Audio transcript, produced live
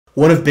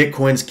One of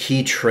Bitcoin's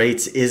key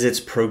traits is its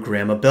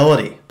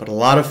programmability, but a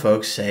lot of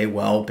folks say,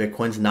 well,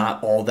 Bitcoin's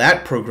not all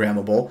that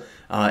programmable.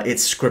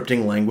 Its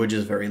scripting language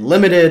is very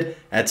limited,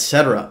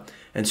 etc.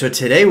 And so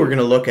today we're going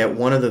to look at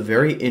one of the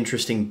very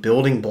interesting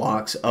building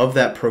blocks of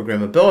that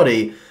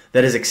programmability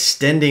that is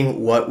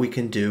extending what we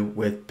can do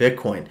with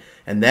Bitcoin,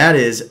 and that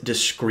is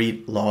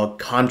discrete log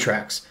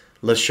contracts.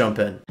 Let's jump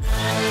in.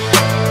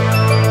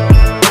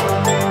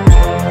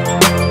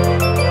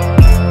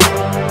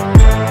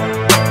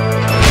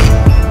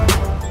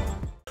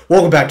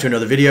 Welcome back to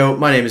another video.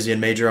 My name is Ian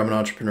Major. I'm an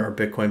entrepreneur,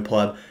 Bitcoin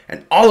pleb,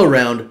 and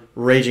all-around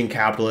raging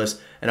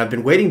capitalist. And I've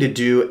been waiting to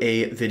do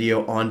a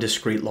video on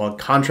discrete log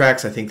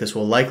contracts. I think this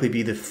will likely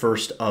be the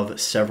first of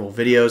several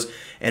videos.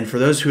 And for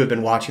those who have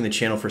been watching the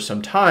channel for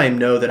some time,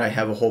 know that I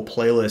have a whole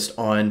playlist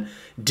on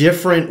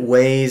different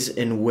ways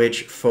in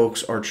which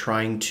folks are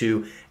trying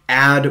to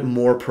add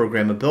more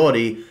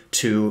programmability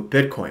to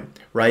Bitcoin,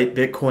 right?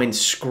 Bitcoin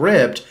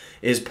script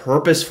is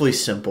purposefully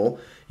simple.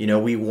 You know,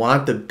 we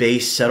want the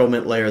base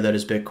settlement layer that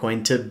is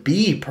Bitcoin to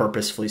be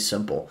purposefully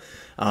simple.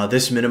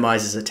 This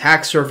minimizes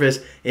attack surface.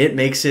 It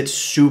makes it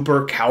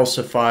super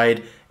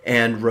calcified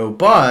and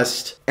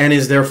robust, and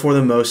is therefore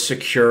the most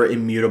secure,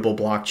 immutable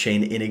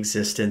blockchain in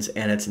existence,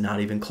 and it's not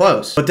even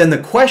close. But then the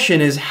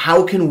question is,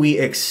 how can we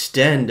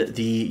extend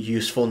the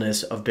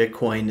usefulness of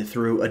Bitcoin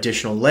through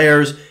additional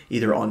layers,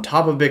 either on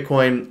top of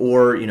Bitcoin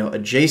or, you know,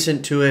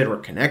 adjacent to it or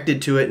connected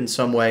to it in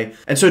some way?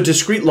 And so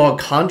discrete log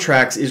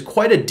contracts is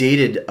quite a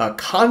dated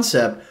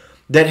concept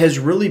that has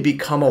really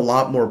become a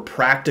lot more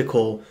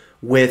practical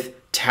with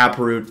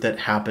Taproot that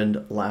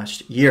happened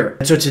last year.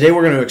 And so today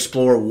we're going to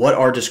explore what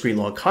are discrete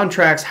log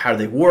contracts, how do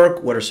they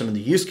work, what are some of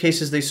the use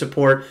cases they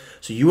support,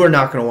 so you are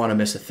not going to want to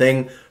miss a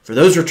thing. For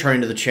those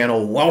returning to the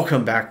channel,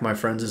 welcome back, my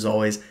friends. As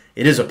always,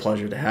 it is a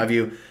pleasure to have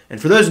you.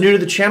 And for those new to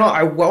the channel,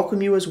 I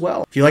welcome you as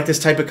well. If you like this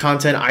type of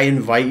content, I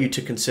invite you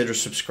to consider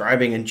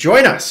subscribing and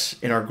join us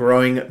in our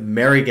growing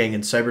merry gang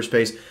in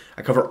cyberspace.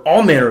 I cover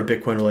all manner of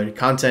Bitcoin related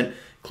content,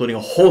 including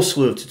a whole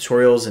slew of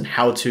tutorials and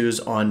how-tos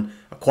on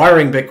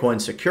acquiring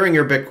Bitcoin, securing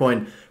your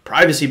Bitcoin,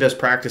 privacy best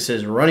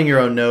practices, running your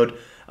own node,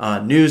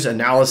 news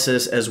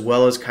analysis, as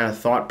well as kind of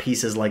thought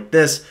pieces like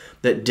this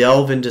that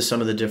delve into some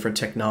of the different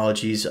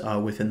technologies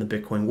within the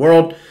Bitcoin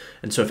world.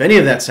 And so if any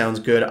of that sounds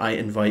good, I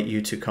invite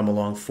you to come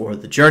along for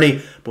the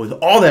journey. But with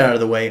all that out of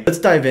the way, let's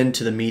dive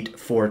into the meat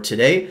for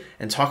today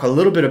and talk a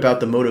little bit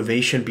about the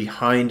motivation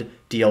behind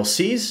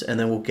DLCs, and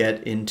then we'll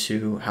get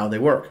into how they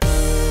work.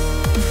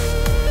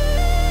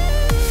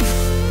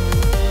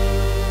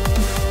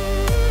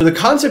 The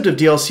concept of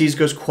DLCs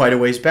goes quite a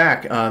ways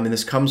back, and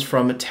this comes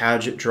from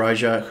Taj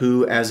Dryja,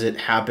 who, as it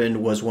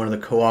happened, was one of the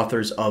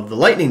co-authors of the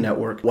Lightning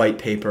Network white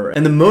paper.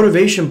 And the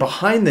motivation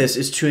behind this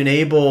is to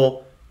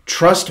enable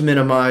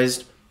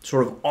trust-minimized,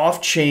 sort of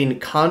off-chain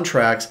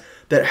contracts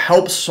that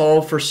help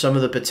solve for some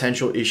of the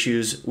potential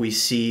issues we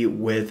see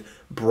with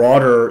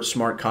broader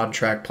smart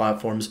contract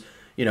platforms,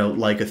 you know,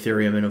 like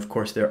Ethereum, and of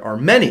course there are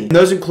many. And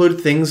those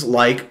include things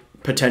like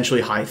potentially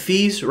high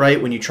fees,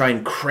 right? When you try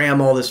and cram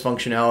all this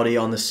functionality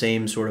on the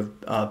same sort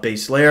of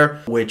base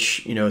layer,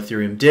 which, you know,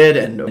 Ethereum did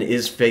and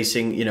is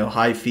facing, you know,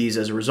 high fees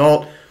as a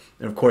result.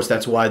 And of course,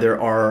 that's why there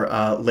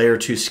are layer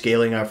 2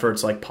 scaling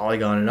efforts like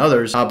Polygon and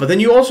others. But then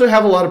you also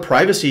have a lot of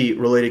privacy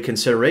related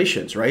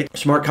considerations, right?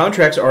 Smart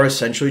contracts are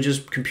essentially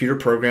just computer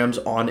programs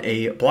on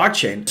a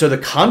blockchain. So the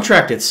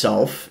contract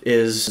itself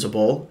is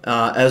visible,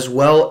 as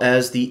well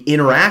as the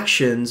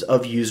interactions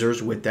of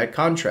users with that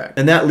contract.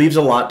 And that leaves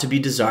a lot to be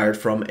desired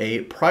from a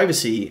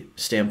privacy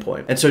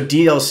standpoint. And so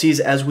DLCs,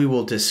 as we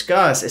will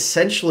discuss,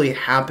 essentially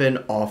happen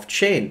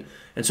off-chain.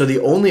 And so the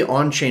only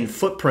on-chain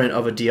footprint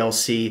of a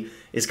DLC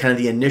is kind of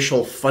the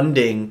initial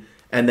funding,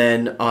 and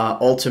then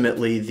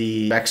ultimately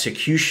the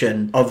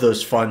execution of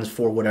those funds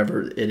for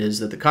whatever it is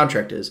that the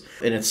contract is.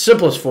 In its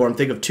simplest form,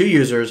 think of two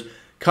users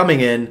coming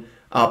in,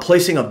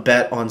 placing a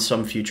bet on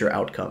some future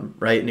outcome,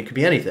 right? And it could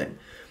be anything.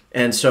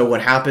 And so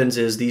what happens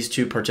is these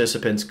two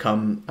participants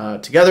come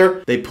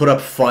together, they put up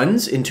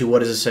funds into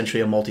what is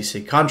essentially a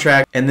multi-sig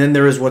contract, and then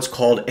there is what's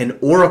called an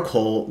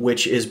oracle,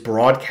 which is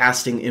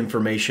broadcasting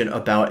information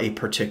about a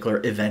particular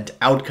event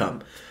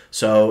outcome.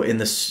 So in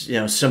this, you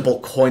know, simple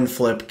coin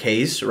flip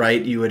case,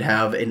 right, you would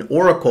have an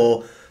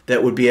oracle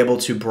that would be able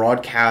to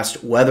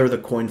broadcast whether the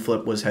coin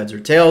flip was heads or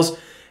tails,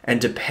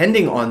 and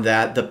depending on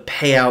that, the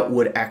payout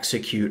would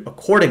execute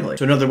accordingly.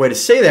 So another way to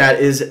say that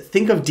is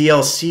think of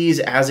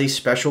DLCs as a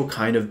special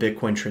kind of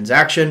Bitcoin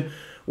transaction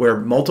where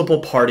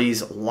multiple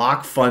parties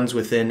lock funds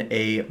within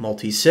a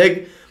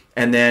multi-sig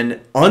and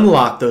then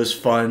unlock those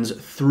funds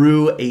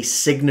through a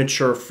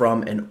signature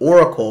from an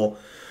oracle.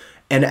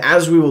 And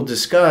as we will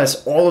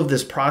discuss, all of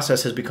this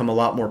process has become a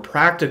lot more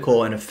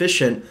practical and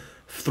efficient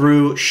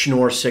through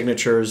Schnorr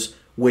signatures,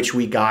 which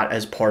we got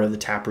as part of the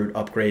Taproot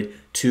upgrade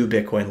to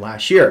Bitcoin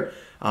last year.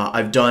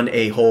 I've done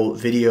a whole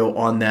video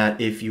on that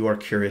if you are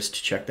curious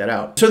to check that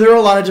out. So there are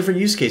a lot of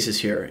different use cases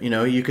here. You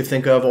know, you could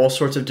think of all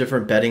sorts of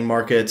different betting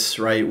markets,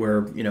 right,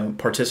 where, you know,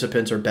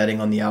 participants are betting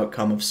on the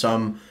outcome of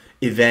some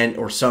event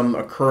or some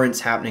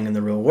occurrence happening in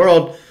the real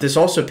world. This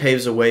also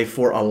paves the way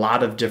for a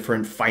lot of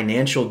different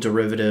financial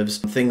derivatives,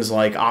 things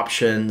like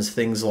options,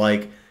 things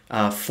like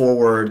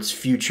forwards,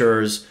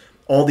 futures,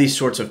 all these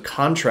sorts of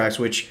contracts,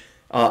 which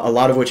a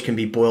lot of which can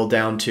be boiled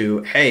down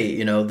to, hey,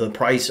 you know, the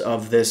price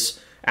of this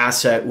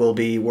asset will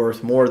be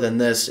worth more than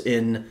this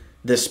in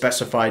this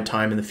specified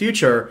time in the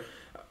future,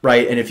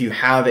 right? And if you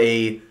have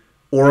a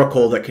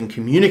oracle that can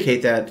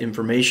communicate that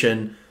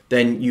information,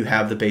 then you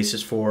have the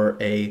basis for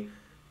a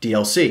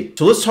DLC.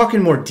 So let's talk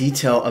in more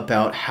detail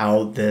about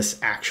how this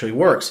actually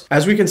works.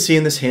 As we can see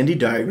in this handy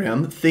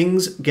diagram,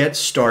 things get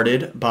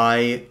started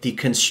by the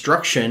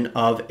construction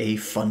of a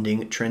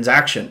funding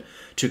transaction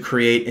to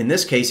create, in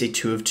this case, a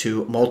 2 of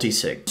 2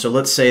 multisig. So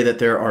let's say that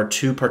there are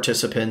two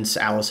participants,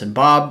 Alice and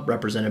Bob,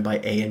 represented by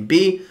A and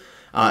B,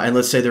 and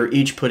let's say they're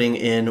each putting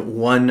in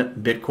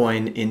 1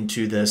 Bitcoin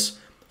into this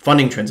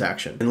funding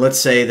transaction. And let's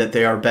say that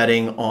they are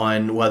betting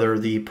on whether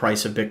the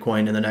price of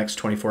Bitcoin in the next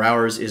 24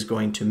 hours is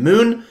going to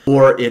moon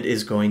or it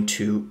is going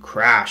to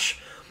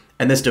crash.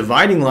 And this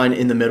dividing line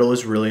in the middle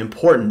is really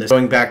important.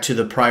 Going back to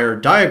the prior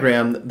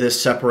diagram,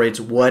 this separates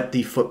what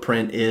the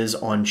footprint is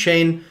on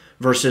chain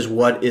versus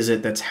what is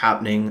it that's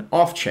happening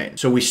off chain.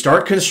 So we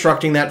start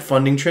constructing that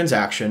funding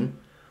transaction,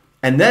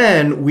 and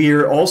then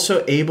we're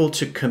also able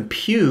to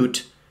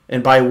compute,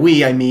 and by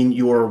we, I mean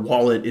your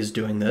wallet is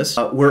doing this,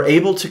 we're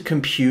able to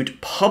compute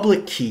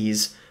public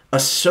keys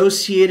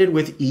associated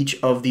with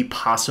each of the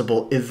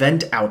possible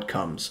event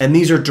outcomes. And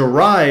these are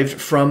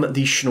derived from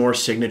the Schnorr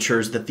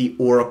signatures that the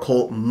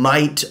oracle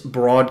might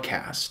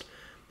broadcast.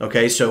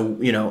 Okay, so,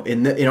 you know,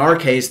 in our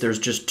case, there's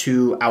just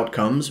 2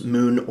 outcomes,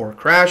 moon or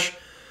crash.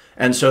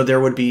 And so there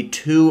would be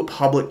 2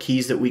 public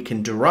keys that we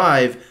can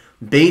derive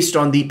based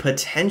on the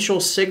potential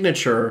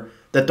signature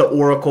that the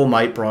oracle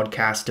might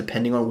broadcast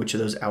depending on which of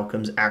those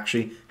outcomes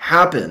actually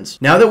happens.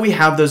 Now that we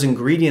have those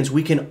ingredients,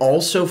 we can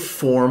also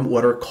form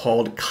what are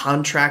called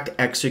contract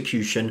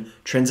execution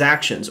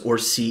transactions, or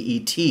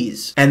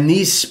CETs. And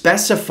these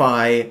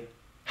specify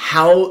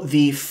how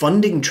the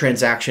funding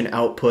transaction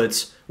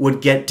outputs would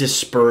get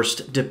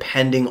dispersed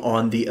depending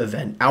on the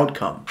event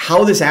outcome.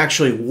 How this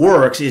actually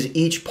works is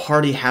each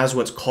party has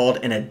what's called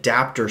an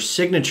adapter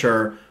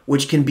signature,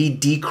 which can be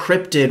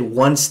decrypted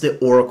once the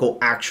oracle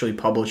actually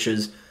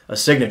publishes a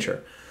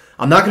signature.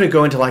 I'm not going to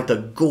go into like the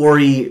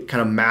gory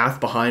kind of math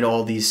behind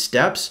all these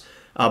steps,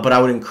 but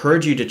I would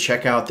encourage you to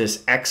check out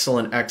this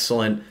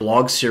excellent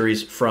blog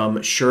series from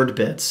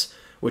Suredbits,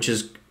 which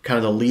is kind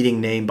of the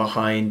leading name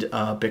behind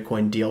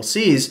Bitcoin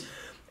DLCs.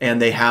 And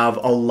they have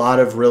a lot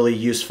of really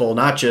useful,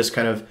 not just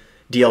kind of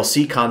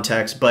DLC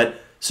context, but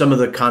some of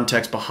the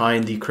context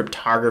behind the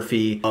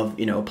cryptography of,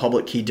 you know,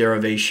 public key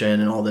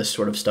derivation and all this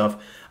sort of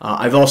stuff.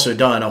 I've also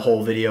done a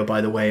whole video,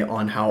 by the way,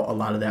 on how a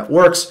lot of that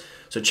works.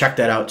 So check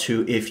that out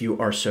too if you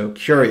are so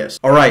curious.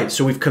 All right,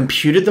 so we've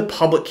computed the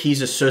public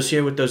keys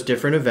associated with those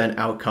different event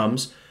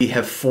outcomes. We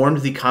have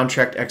formed the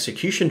contract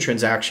execution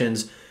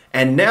transactions,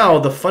 and now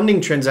the funding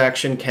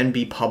transaction can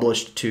be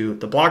published to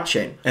the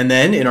blockchain. And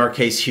then in our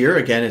case here,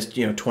 again, it's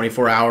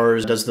 24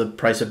 hours. Does the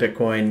price of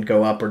Bitcoin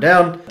go up or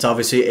down? It's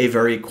obviously a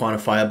very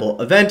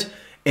quantifiable event.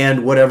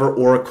 And whatever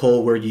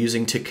oracle we're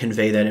using to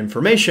convey that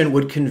information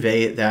would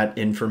convey that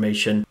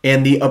information,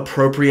 and the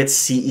appropriate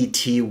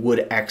CET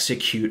would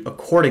execute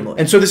accordingly.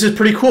 And so this is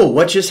pretty cool.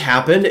 What just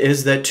happened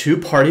is that 2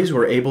 parties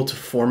were able to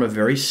form a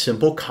very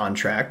simple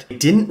contract.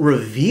 It didn't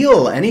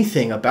reveal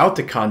anything about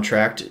the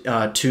contract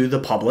to the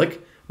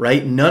public,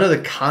 right? None of the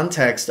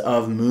context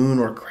of moon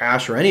or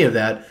crash or any of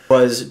that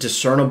was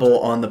discernible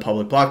on the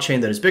public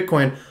blockchain that is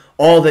Bitcoin.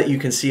 All that you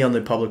can see on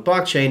the public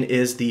blockchain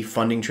is the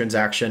funding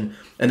transaction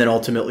and then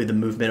ultimately the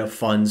movement of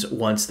funds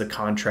once the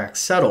contract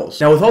settles.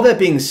 Now, with all that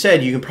being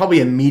said, you can probably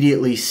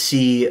immediately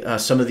see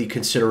some of the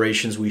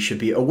considerations we should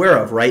be aware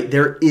of, right?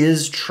 There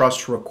is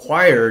trust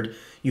required.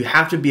 You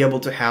have to be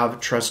able to have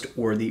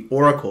trustworthy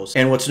oracles.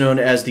 And what's known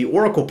as the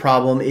oracle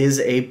problem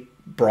is a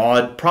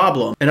broad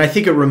problem. And I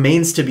think it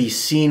remains to be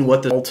seen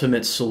what the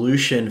ultimate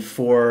solution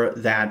for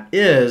that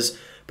is.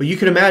 But you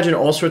can imagine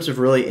all sorts of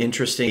really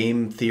interesting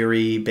game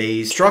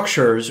theory-based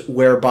structures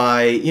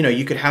whereby,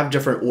 you could have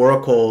different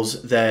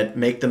oracles that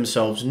make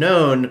themselves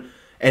known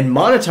and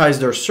monetize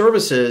their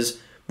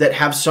services that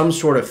have some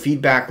sort of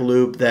feedback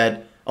loop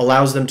that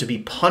allows them to be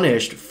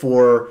punished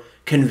for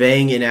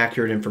conveying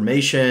inaccurate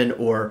information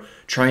or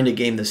trying to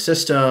game the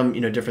system,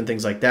 different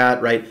things like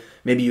that, right?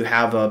 Maybe you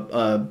have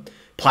a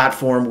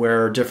platform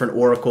where different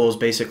oracles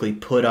basically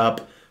put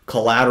up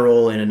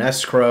collateral in an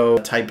escrow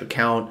type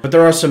account. But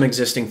there are some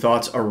existing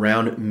thoughts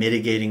around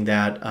mitigating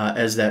that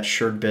as that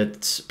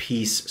Suredbits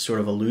piece sort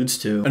of alludes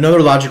to.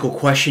 Another logical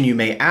question you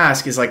may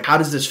ask is like, how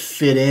does this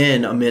fit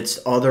in amidst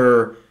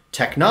other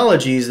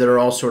technologies that are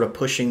all sort of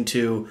pushing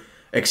to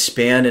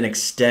expand and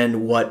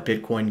extend what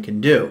Bitcoin can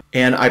do?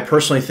 And I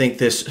personally think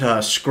this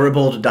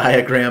scribbled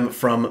diagram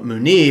from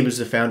Munib, who's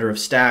the founder of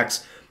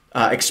Stacks,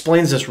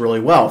 explains this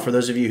really well. For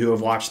those of you who have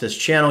watched this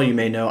channel, you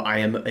may know I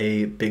am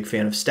a big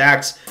fan of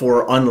Stacks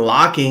for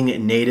unlocking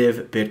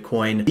native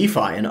Bitcoin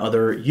DeFi and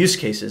other use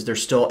cases.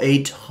 There's still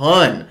a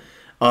ton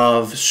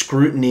of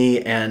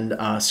scrutiny and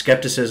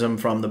skepticism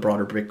from the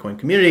broader Bitcoin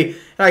community.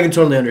 And I can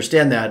totally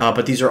understand that,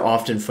 but these are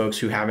often folks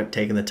who haven't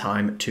taken the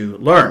time to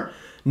learn.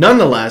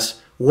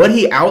 Nonetheless, what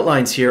he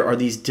outlines here are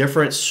these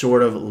different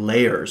sort of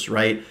layers,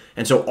 right?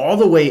 And so all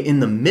the way in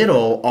the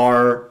middle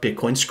are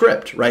Bitcoin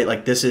script, right?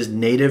 Like this is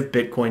native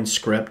Bitcoin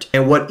script.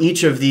 And what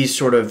each of these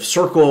sort of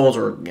circles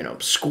or,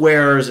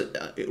 squares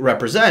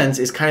represents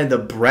is kind of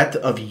the breadth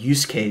of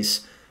use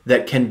case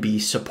that can be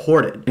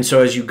supported. And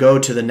so as you go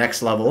to the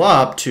next level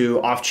up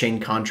to off-chain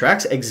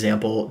contracts,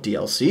 example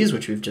DLCs,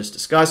 which we've just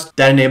discussed,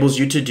 that enables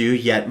you to do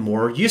yet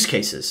more use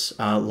cases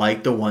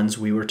like the ones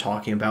we were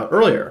talking about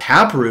earlier.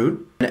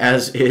 Taproot,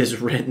 as is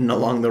written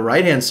along the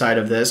right-hand side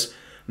of this,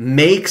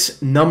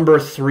 makes number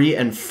 3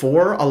 and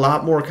 4 a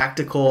lot more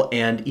practical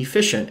and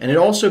efficient. And it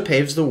also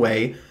paves the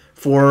way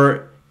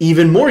for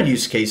even more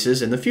use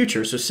cases in the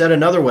future. So said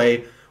another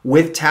way,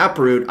 with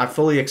Taproot, I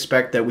fully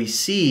expect that we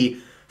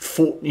see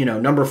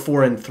number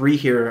 4 and 3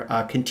 here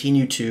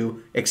continue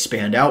to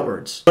expand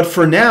outwards. But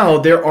for now,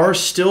 there are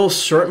still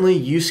certainly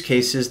use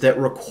cases that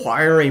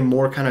require a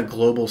more kind of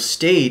global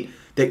state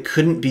that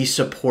couldn't be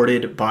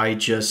supported by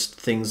just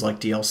things like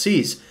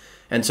DLCs.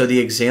 And so the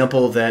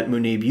example that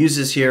Munib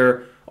uses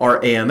here are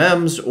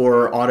AMMs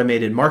or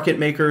automated market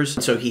makers.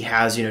 And so he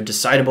has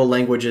decidable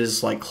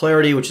languages like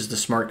Clarity, which is the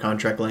smart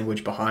contract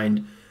language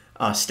behind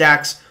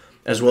Stacks,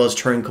 as well as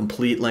Turing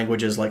complete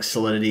languages like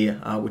Solidity,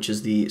 which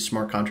is the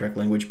smart contract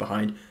language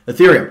behind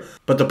Ethereum.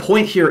 But the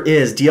point here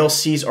is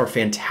DLCs are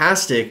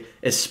fantastic,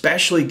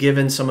 especially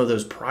given some of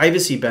those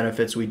privacy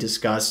benefits we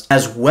discussed,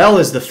 as well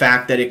as the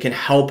fact that it can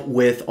help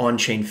with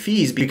on-chain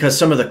fees because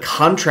some of the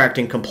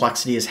contracting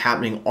complexity is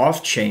happening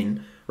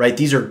off-chain, right?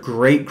 These are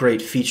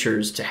great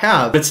features to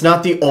have, but it's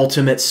not the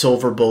ultimate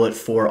silver bullet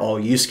for all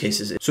use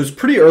cases. So it's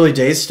pretty early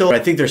days still. I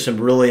think there's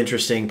some really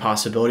interesting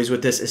possibilities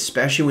with this,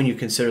 especially when you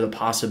consider the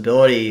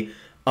possibility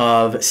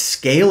of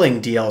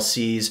scaling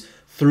DLCs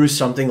through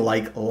something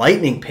like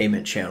Lightning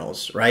payment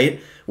channels,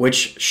 right?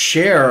 Which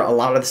share a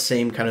lot of the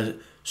same kind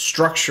of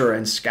structure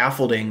and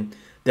scaffolding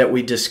that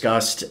we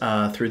discussed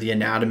through the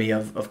anatomy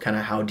of kind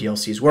of how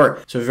DLCs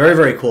work. So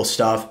very cool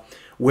stuff.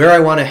 Where I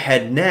want to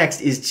head next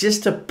is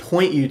just to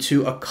point you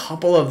to a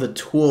couple of the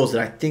tools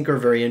that I think are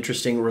very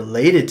interesting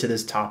related to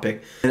this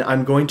topic. And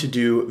I'm going to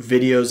do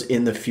videos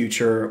in the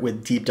future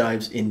with deep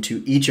dives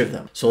into each of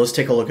them. So let's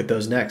take a look at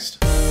those next.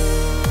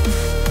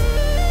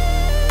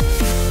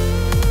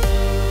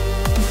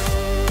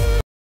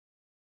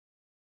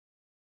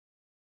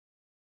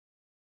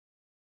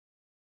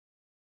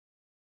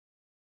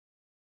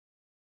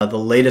 The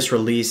latest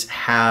release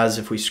has,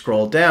 if we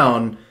scroll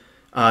down,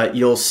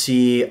 you'll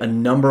see a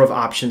number of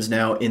options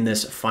now in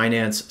this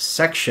finance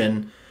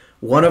section,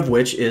 one of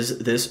which is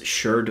this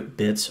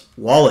Suredbits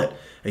wallet,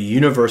 a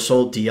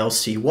universal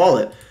DLC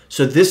wallet.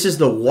 So this is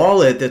the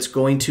wallet that's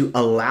going to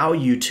allow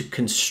you to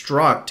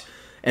construct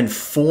and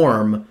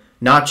form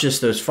not just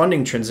those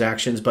funding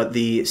transactions, but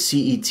the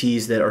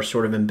CETs that are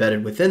sort of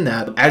embedded within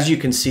that. As you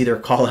can see, their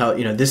call out,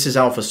 this is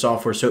alpha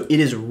software, so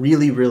it is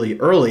really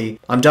early.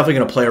 I'm definitely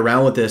going to play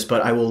around with this,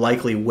 but I will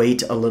likely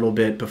wait a little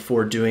bit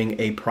before doing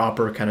a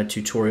proper kind of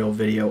tutorial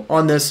video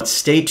on this.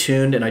 Stay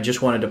tuned, and I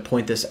just wanted to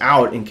point this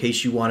out in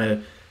case you want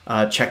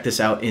to check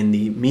this out in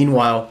the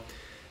meanwhile.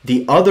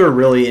 The other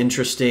really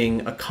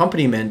interesting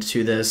accompaniment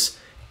to this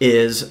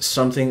is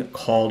something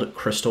called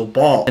Crystal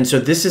Ball. And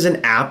so this is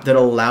an app that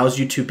allows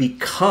you to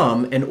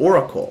become an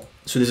oracle.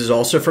 So this is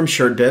also from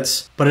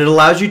Suredbits, but it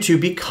allows you to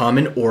become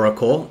an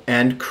oracle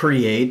and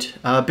create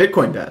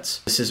Bitcoin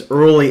bets. This is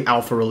early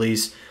alpha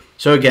release.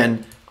 So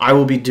again, I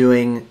will be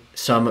doing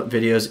some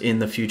videos in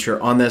the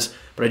future on this,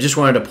 but I just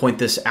wanted to point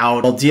this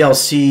out. While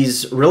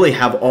DLCs really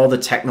have all the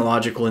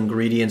technological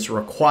ingredients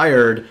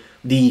required,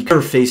 the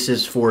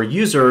interfaces for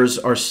users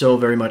are still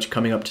very much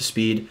coming up to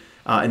speed.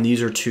 And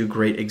these are two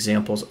great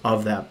examples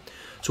of that.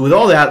 So with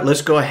all that,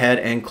 let's go ahead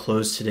and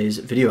close today's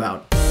video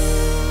out.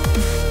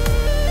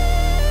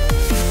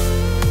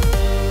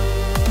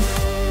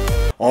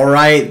 All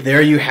right,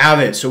 there you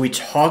have it. So we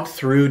talked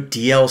through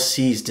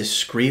DLCs,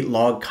 discrete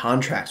log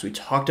contracts. We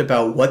talked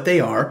about what they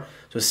are.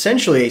 So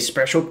essentially a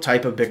special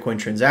type of Bitcoin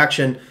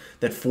transaction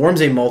that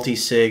forms a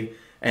multi-sig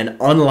and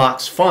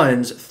unlocks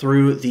funds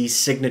through the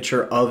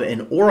signature of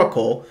an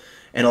oracle.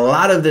 And a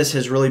lot of this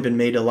has really been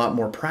made a lot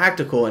more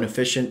practical and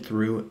efficient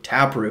through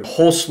Taproot. A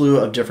whole slew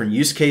of different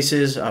use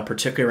cases,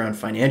 particularly around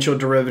financial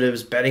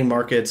derivatives, betting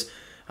markets,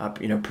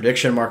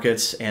 prediction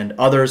markets, and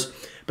others.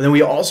 But then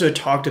we also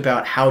talked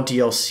about how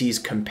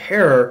DLCs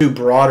compare to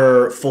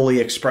broader,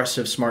 fully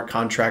expressive smart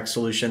contract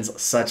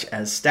solutions such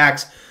as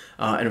Stacks.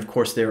 And of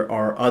course, there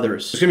are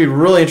others. It's going to be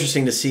really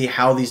interesting to see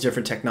how these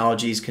different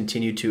technologies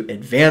continue to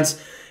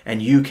advance. And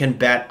you can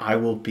bet I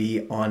will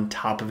be on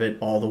top of it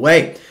all the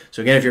way.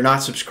 So again, if you're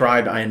not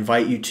subscribed, I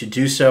invite you to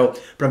do so.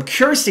 But I'm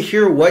curious to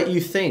hear what you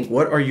think.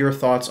 What are your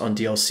thoughts on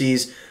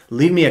DLCs?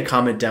 Leave me a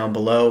comment down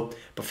below.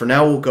 But for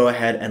now, we'll go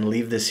ahead and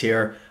leave this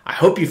here. I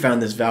hope you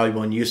found this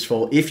valuable and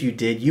useful. If you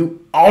did,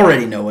 you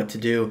already know what to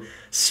do.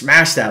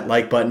 Smash that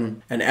like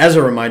button. And as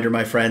a reminder,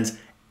 my friends,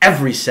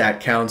 every sat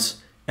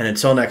counts. And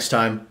until next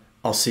time,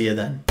 I'll see you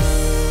then.